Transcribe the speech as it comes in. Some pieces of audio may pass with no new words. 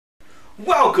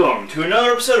Welcome to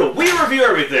another episode of We Review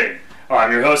Everything.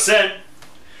 I'm your host, Sen.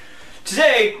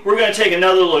 Today, we're going to take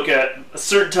another look at a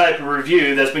certain type of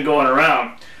review that's been going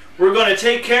around. We're going to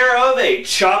take care of a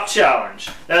chop challenge.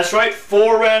 That's right,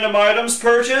 4 random items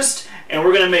purchased, and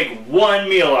we're going to make one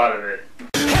meal out of it.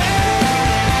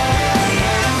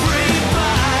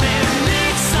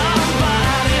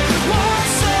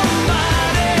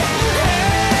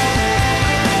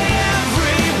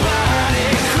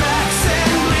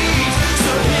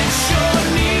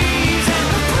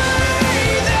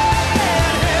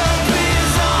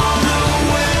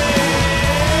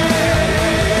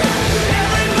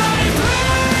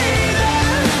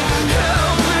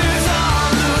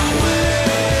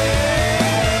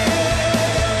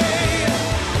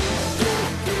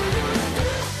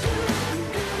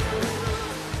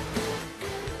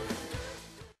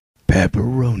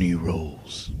 Pepperoni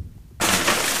rolls.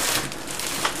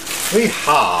 We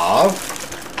have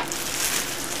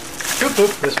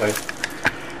this way.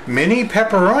 Mini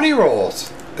pepperoni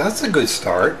rolls. That's a good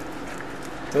start.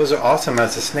 Those are awesome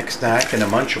as a snack and a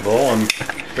munchable, and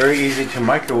very easy to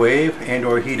microwave and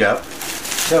or heat up.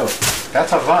 So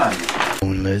that's a fun.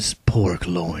 Boneless pork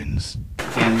loins.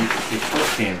 In the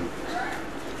protein.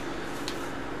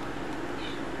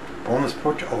 Boneless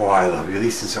pork chops. Oh, I love you.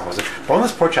 These things are awesome.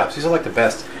 Boneless pork chops. These are like the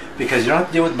best because you don't have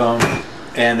to deal with bone,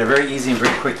 and they're very easy and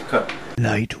very quick to cook.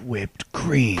 Light whipped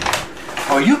cream.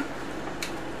 Oh, you?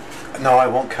 No, I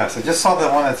won't cuss. I just saw the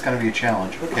one that's going to be a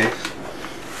challenge. Okay.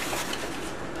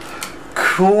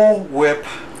 Cool Whip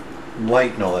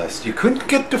light, no less. You couldn't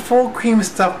get the full cream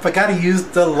stuff. I got to use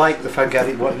the light if I got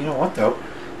it. Well, you know what though?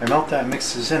 I melt that,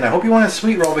 mix this in. I hope you want a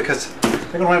sweet roll because they're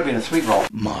going to want to be in a sweet roll.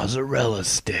 Mozzarella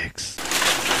sticks.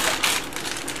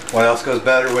 What else goes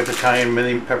better with Italian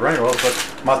mini pepperoni rolls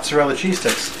but mozzarella cheese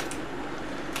sticks?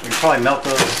 You can probably melt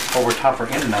those over top or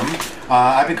in them.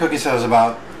 I've been cooking since I was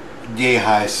about yay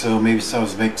high, so maybe since I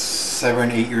was like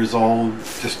 7, 8 years old,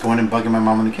 just going and bugging my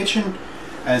mom in the kitchen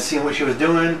and seeing what she was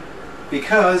doing,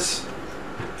 because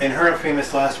in her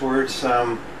famous last words,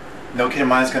 no kid of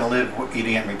mine is going to live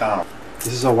eating at McDonald's.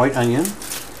 This is a white onion.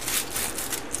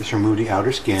 Just remove the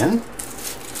outer skin.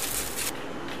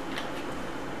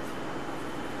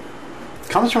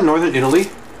 Comes from northern Italy.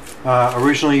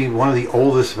 Originally one of the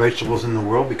oldest vegetables in the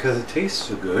world because it tastes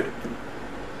so good.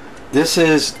 This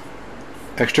is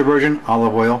extra virgin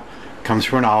olive oil. Comes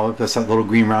from an olive. That's that little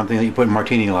green round thing that you put in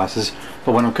martini glasses.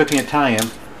 But when I'm cooking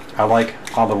Italian, I like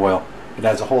olive oil. It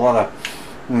adds a whole lot of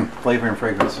flavor and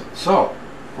fragrance. So,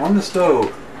 on the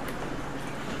stove,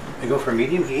 I go for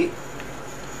medium heat.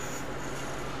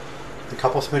 A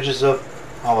couple smidges of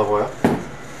olive oil.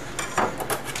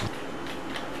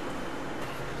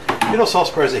 It'll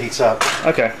self-spread as it heats up.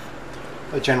 Okay.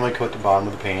 I generally coat the bottom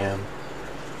of the pan.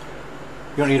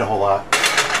 You don't need a whole lot.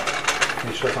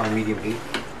 Make sure it's on a medium heat.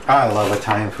 I love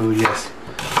Italian food, yes.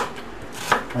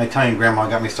 My Italian grandma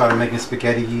got me started making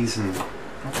spaghettis and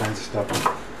all kinds of stuff.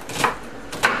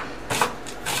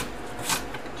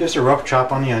 Just a rough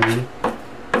chop on the onion.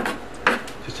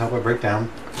 Just help it break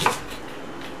down.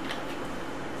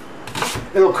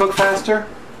 It'll cook faster.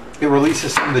 It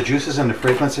releases some of the juices and the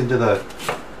fragrance into the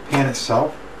pan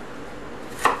itself.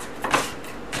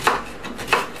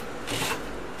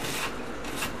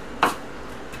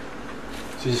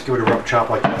 So you just give it a rough chop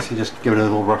like this. You just give it a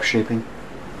little rough shaping.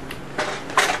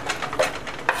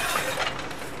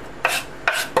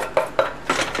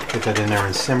 Get that in there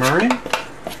and simmering.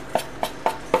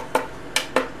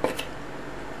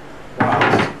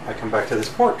 Wow, I come back to this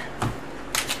pork.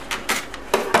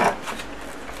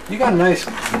 You got a nice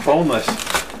boneless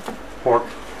pork.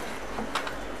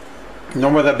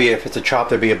 Normally that'd be, if it's a chop,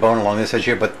 there'd be a bone along this edge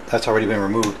here, but that's already been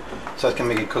removed. So that's gonna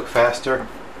make it cook faster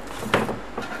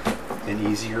and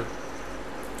easier.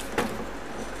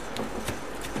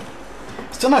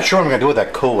 Still not sure what I'm gonna do with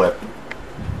that Cool Whip.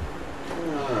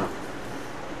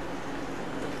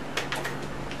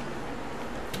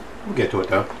 We'll get to it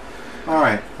though.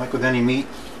 Alright, like with any meat,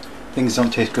 things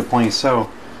don't taste good plain. So,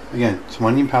 again, some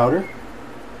onion powder.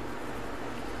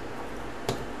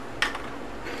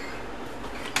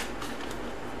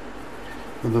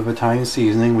 A little bit of Italian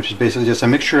seasoning, which is basically just a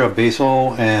mixture of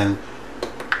basil,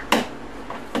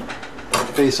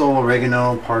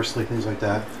 oregano, parsley, things like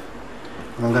that.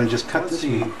 And I'm going to just cut this.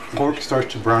 The pork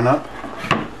starts to brown up.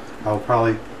 I'll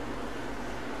probably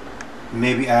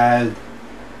maybe add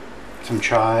some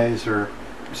chives or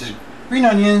just green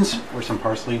onions or some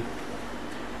parsley.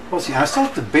 We'll see. I'm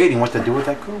still debating what to do with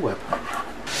that Cool Whip.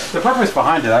 The purpose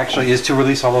behind it actually is to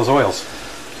release all those oils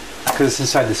because it's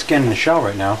inside the skin and the shell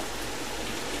right now.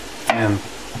 And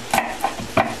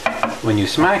when you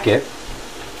smack it,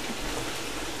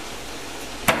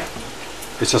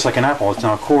 it's just like an apple. It's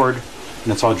now a cord,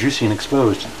 and it's all juicy and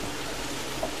exposed.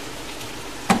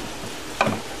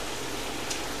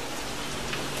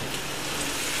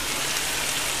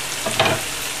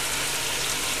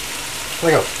 There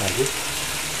you go. Thank you.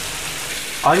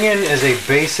 Onion is a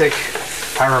basic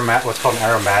aromat, what's called an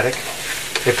aromatic.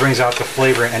 It brings out the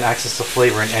flavor and access the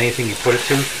flavor in anything you put it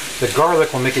to. The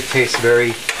garlic will make it taste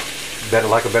very, better,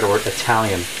 like a better word,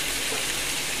 Italian.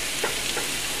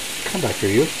 Come back here,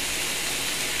 you.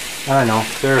 I know,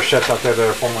 there are chefs out there that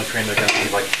are formally trained. They're going to be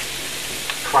like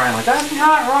crying like, that's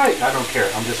not right. I don't care.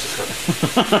 I'm just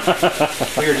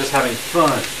disgusting. We are just having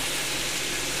fun.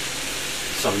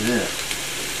 Some new.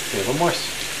 Okay, a little more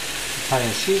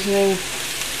Italian seasoning.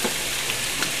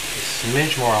 A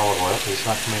smidge more olive oil because it's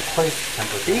not coming quite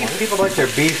temperature. People like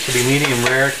their beef to be medium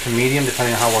rare to medium,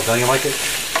 depending on how well done you like it.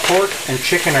 Pork and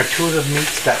chicken are two of the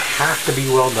meats that have to be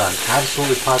well done.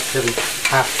 Absolutely, positively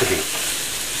have to be.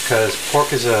 Because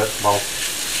pork is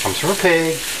comes from a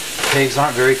pig. Pigs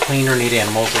aren't very clean or neat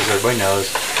animals, as everybody knows.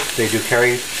 They do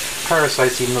carry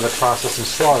parasites even though they're processed and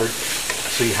slaughtered.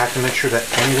 So you have to make sure that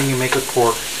anything you make with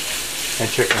pork and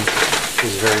chicken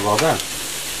is very well done.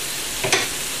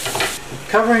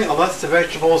 Covering lets the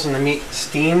vegetables and the meat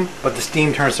steam, but the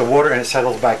steam turns to water and it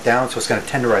settles back down, so it's going to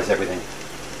tenderize everything.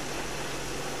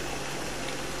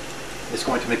 It's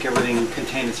going to make everything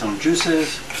contain its own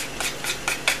juices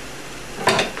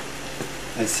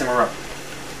and simmer up.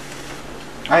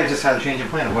 I just had a change in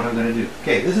plan of what I'm going to do.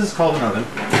 Okay, this is called an oven.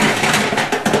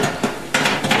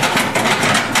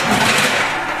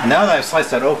 And now that I've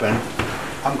sliced that open,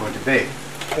 I'm going to bake.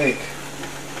 Bake.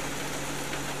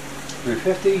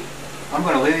 350. I'm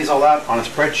going to lay these all out on a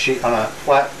spreadsheet, on a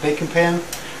flat baking pan.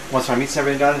 Once my meat's and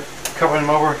everything done, cover them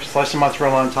over, slice some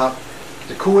mozzarella on top.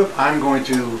 To Cool Whip, I'm going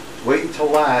to wait until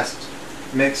last,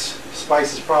 mix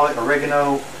spices, probably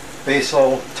oregano,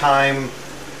 basil, thyme,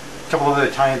 a couple of other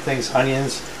Italian things,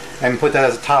 onions, and put that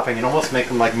as a topping and almost make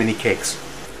them like mini cakes.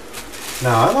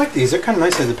 Now, I like these. They're kind of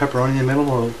nice. They have the pepperoni in the middle,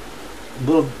 a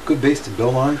little good base to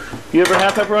build on. You ever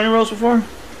had pepperoni rolls before?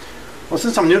 Well,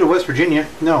 since I'm new to West Virginia,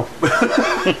 no.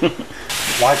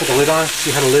 Why put the lid on? See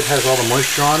how the lid has all the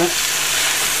moisture on it?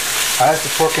 As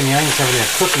the pork and the onions and everything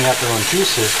are cooking out their own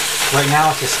juices, right now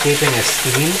it's escaping as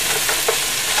steam.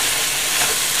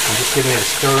 I'm just giving it a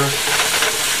stir,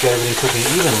 get everything cooking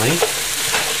evenly.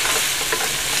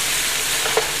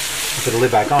 Put the lid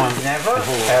back on. Never,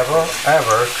 ever,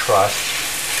 ever trust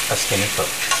a skinny cook.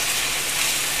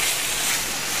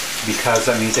 Because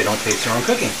that means they don't taste their own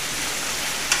cooking.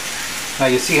 Now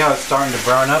you see how it's starting to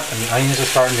brown up and the onions are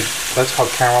starting to, that's called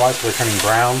caramelize, so they're turning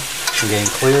brown and getting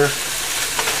clear.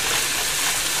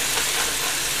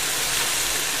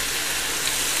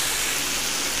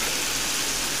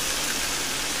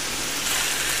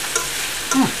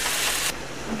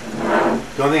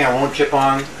 The only thing I won't chip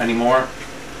on anymore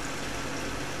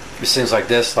is things like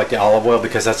this, like the olive oil,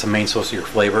 because that's the main source of your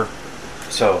flavor.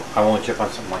 So I won't chip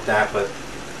on something like that, but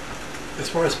as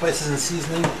far as spices and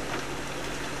seasoning,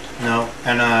 no.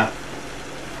 And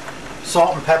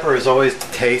salt and pepper is always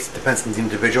to taste, depends on the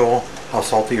individual, how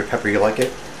salty or pepper you like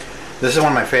it. This is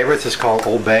one of my favorites. It's called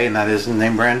Old Bay, and that is the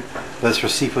name brand. That's for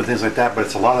seafood, things like that, but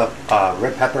it's a lot of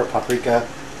red pepper, paprika.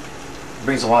 It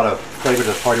brings a lot of flavor to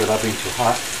the party without being too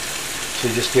hot. So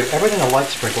you just give everything a light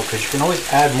sprinkle, because you can always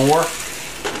add more,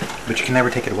 but you can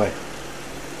never take it away.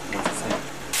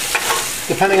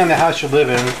 Depending on the house you live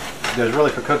in, there's really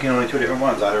for cooking only two different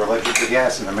ones, either electric or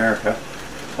gas in America.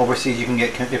 Overseas you can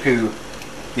get,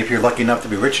 if you're lucky enough to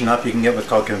be rich enough, you can get what's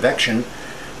called convection,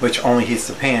 which only heats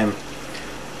the pan.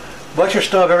 Electric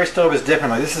stove, every stove is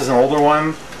different. Like this is an older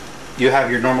one. You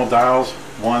have your normal dials,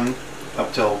 1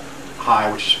 up till high,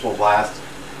 which is full blast.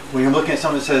 When you're looking at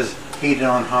something that says heated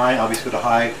on high, obviously go to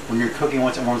high. When you're cooking,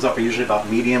 once it warms up, usually about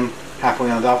medium,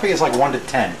 halfway on the dial. I think it's like 1 to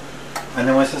 10. And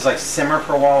then when it says like simmer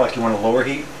for a while, like you want a lower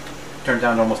heat, turn it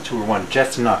down to almost 2 or 1,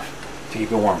 just enough to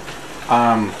keep it warm.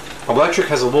 Electric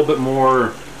has a little bit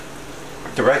more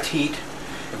direct heat.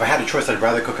 If I had a choice, I'd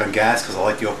rather cook on gas because I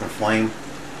like the open flame,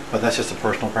 but that's just a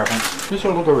personal preference. Just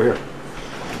want to look over here.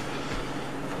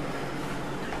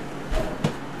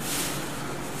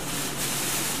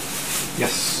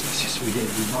 Yes, we did.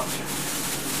 We bought it.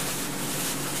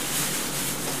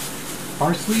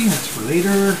 Parsley, that's for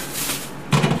later.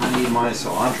 I need my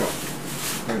cilantro.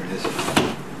 There it is.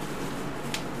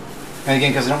 And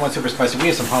again, because I don't want super spicy, we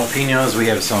have some jalapenos, we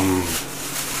have some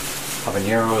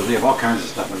habaneros, we have all kinds of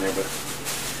stuff in there, but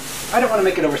I don't want to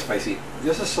make it over spicy.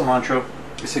 This is cilantro.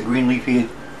 It's a green leafy,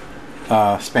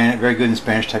 very good in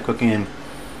Spanish type cooking, and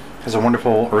has a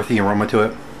wonderful earthy aroma to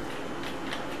it.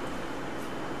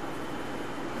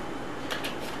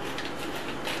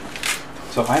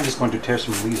 So I'm just going to tear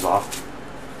some leaves off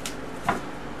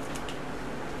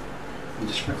and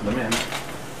just sprinkle them in,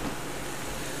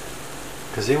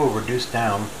 because they will reduce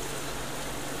down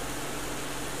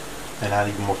and add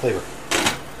even more flavor.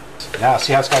 Now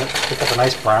see how it's got picked up a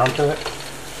nice brown to it?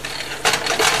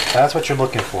 That's what you're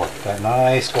looking for, that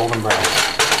nice golden brown.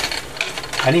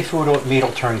 Any food meat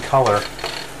will turn color,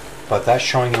 but that's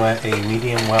showing you a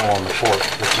medium well on the pork,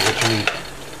 which is what you need.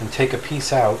 And take a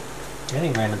piece out, any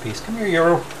random piece. Come here,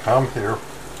 Euro. Come here.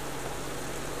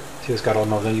 See, it's got all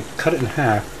those. Then you cut it in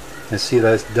half and see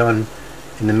that it's done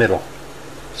in the middle,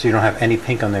 so you don't have any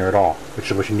pink on there at all, which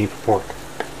is what you need for pork.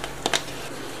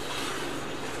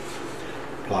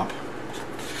 Plop.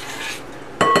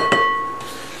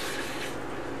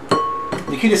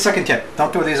 Naketa's second tip: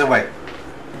 don't throw these away.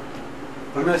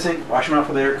 Put them in the sink, wash them off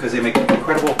of there, because they make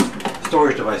incredible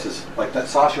storage devices. Like that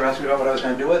sauce you're asking about what I was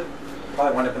going to do with,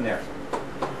 probably wind up in there.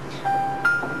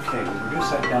 Okay, we reduce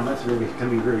that down. That's really going to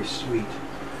be very sweet.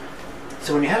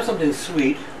 So when you have something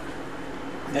sweet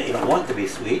that you don't want to be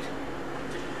sweet,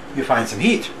 you find some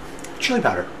heat. Chili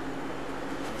powder.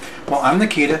 Well, I'm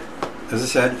Naketa, as I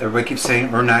said. Everybody keeps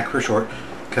saying, or Nak for short,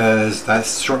 because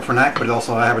that's short for Nak, but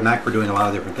also I have a knack for doing a lot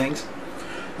of different things.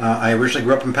 I originally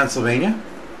grew up in Pennsylvania,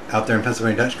 out there in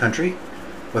Pennsylvania Dutch country,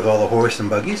 with all the horse and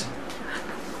buggies,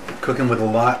 cooking with a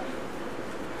lot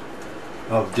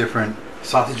of different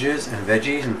sausages and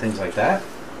veggies and things like that.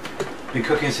 Been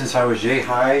cooking since I was yay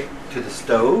high to the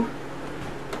stove.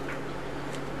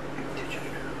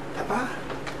 Papa.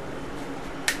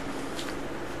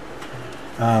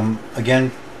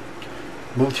 Again,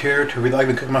 moved here to I've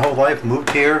been cooking my whole life. Moved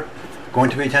here,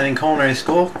 going to be attending culinary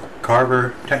school,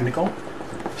 Carver Technical,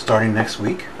 starting next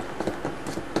week.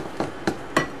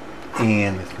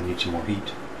 And it's going to need some more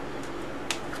heat.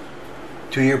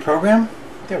 2-year program.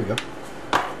 There we go.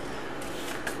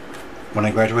 When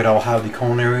I graduate, I'll have the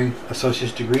Culinary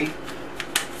Associate's degree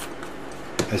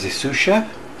as a sous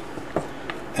chef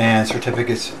and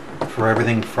certificates for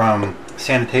everything from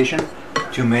sanitation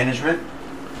to management,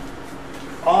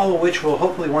 all of which will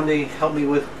hopefully one day help me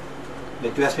with,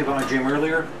 like you asked me about my dream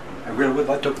earlier, I really would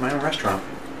like to open my own restaurant.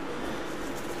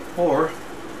 Or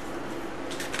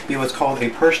be what's called a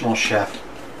personal chef,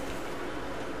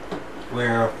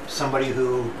 where somebody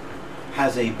who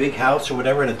has a big house or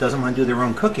whatever that doesn't want to do their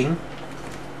own cooking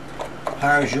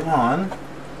hires you on,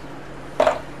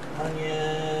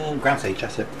 onion, ground sage,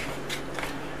 that's it,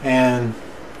 and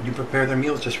you prepare their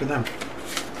meals just for them.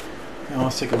 Now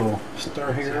let's take a little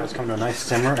stir here. So it's come to a nice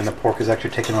simmer, and the pork is actually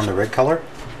taking on the red color.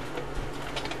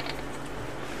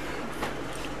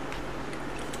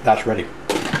 That's ready.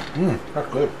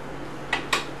 That's good.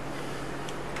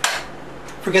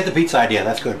 Forget the pizza idea,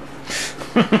 that's good.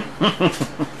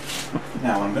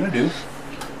 Now what I'm going to do,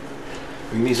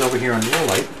 bring these over here under the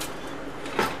light.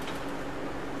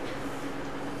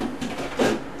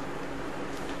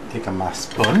 Take my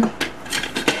spoon.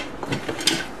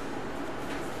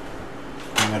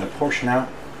 I'm going to portion out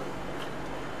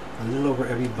a little over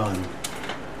every bun.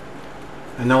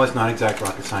 I know it's not exact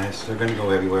rocket science, they're going to go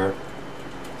everywhere.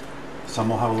 Some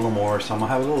will have a little more, some will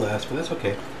have a little less, but that's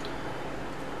okay.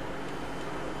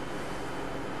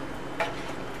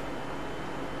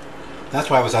 That's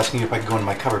why I was asking you if I could go into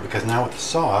my cupboard, because now with the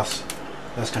sauce,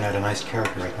 that's going to add a nice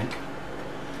character, I think.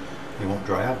 It won't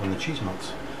dry out when the cheese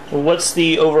melts. Well, what's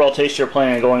the overall taste you're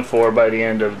planning on going for by the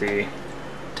end of the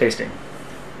tasting?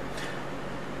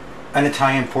 An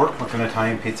Italian pork, like an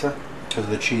Italian pizza, because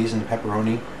of the cheese and the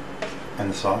pepperoni and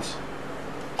the sauce.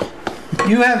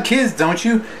 You have kids, don't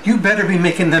you? You better be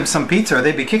making them some pizza or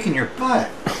they'd be kicking your butt.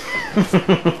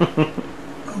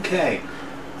 Okay,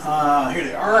 here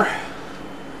they are.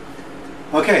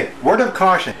 Okay, word of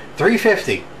caution,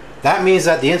 350. That means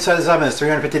that the inside of the oven is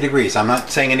 350 degrees. I'm not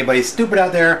saying anybody's stupid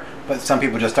out there, but some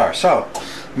people just are. So,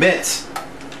 mitts.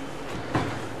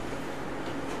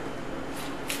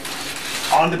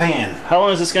 On the pan. How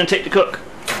long is this going to take to cook?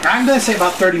 I'm going to say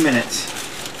about 30 minutes.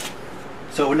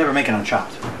 So it would never make it on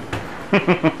Chopped.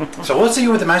 So we'll see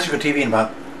you with the Magical TV in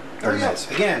about 30 minutes.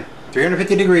 Again,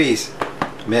 350 degrees.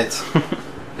 Mitts.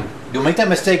 You'll make that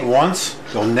mistake once,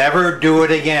 you'll never do it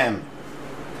again.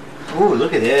 Ooh,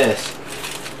 look at this.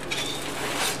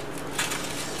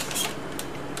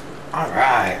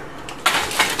 Alright.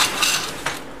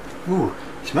 Ooh,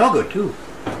 smell good too.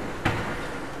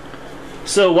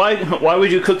 So why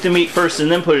would you cook the meat first and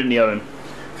then put it in the oven?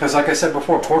 Because like I said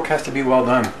before, pork has to be well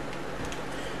done.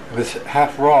 If it's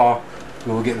half raw, it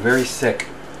will get very sick.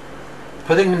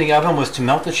 Putting it in the oven was to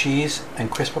melt the cheese and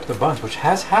crisp up the buns, which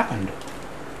has happened,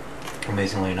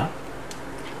 amazingly enough.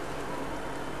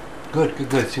 Good, good,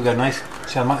 good. So you got a nice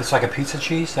See, it's like a pizza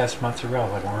cheese. That's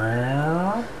mozzarella. Like,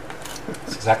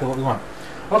 that's exactly what we want.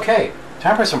 Okay,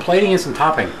 time for some plating and some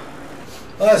topping.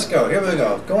 Let's go. Here we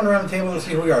go. Going around the table to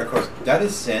see who we are. Of course, that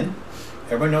is Sin.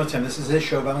 Everyone knows him. This is his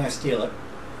show, but I'm going to steal it.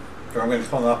 Or I'm going to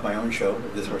clone off my own show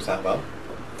if this works out well.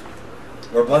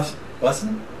 We're Blessing?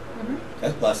 Mm-hmm.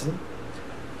 That's Blessing.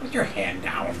 Put your hand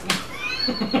down.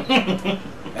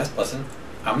 That's Blessing.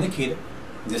 I'm Naketa.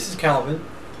 This is Calvin.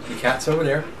 The cat's over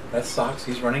there. That's Socks.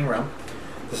 He's running around.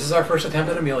 This is our first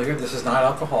attempt at a meal here. This is not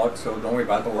alcoholic, so don't worry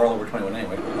about it, but we're all over 21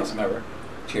 anyway. Awesome ever.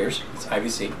 Cheers. It's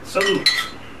IVC. Salute.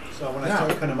 So when I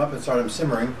started cutting them up and started them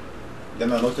simmering, then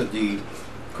I looked at the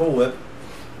Cool Whip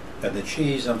and the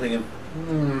cheese. I'm thinking,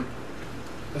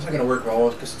 that's not going to work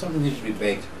well because something needs to be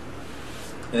baked.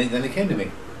 And then it came to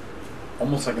me,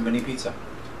 almost like a mini pizza.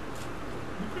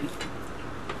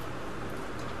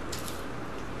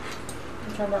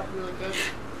 It turned out really good.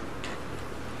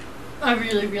 I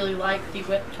really, really like the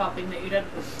whip topping that you did.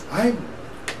 I'm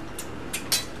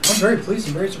very pleased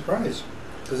and very surprised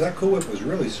because that Cool Whip was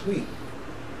really sweet.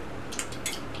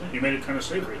 You made it kind of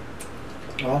savory.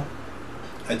 Well,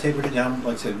 I tapered it down.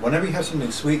 Like I said, whenever you have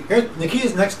something sweet, here,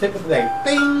 Nikita's next tip of the day.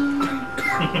 Bing!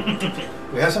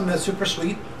 We have something that's super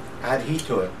sweet, add heat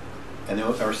to it,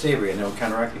 or savory, and they'll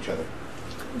counteract each other.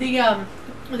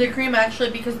 The cream actually,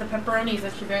 because the pepperoni is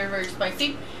actually very, very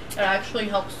spicy, it actually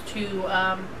helps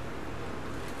to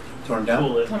Tone it down?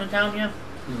 Cool it. tone it down, yeah.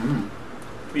 Mm-hmm.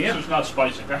 Yeah. This is not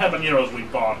spicy. The habaneros we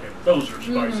bought, those are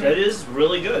spicy. That is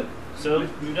really good. So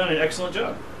you've done an excellent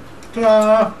job.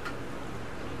 Ta-da!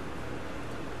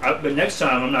 But next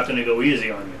time, I'm not going to go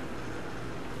easy on you.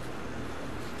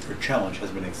 Your challenge has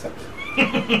been accepted.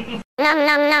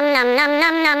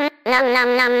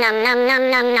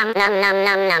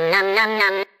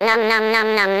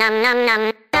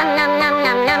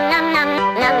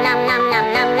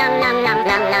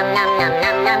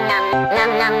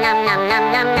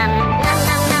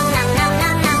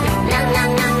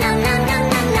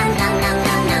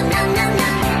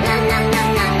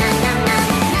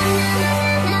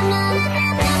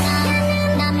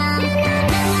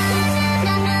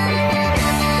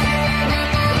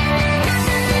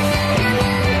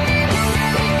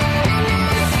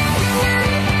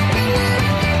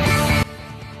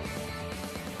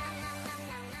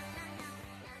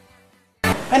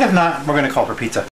 And if not, we're going to call for pizza.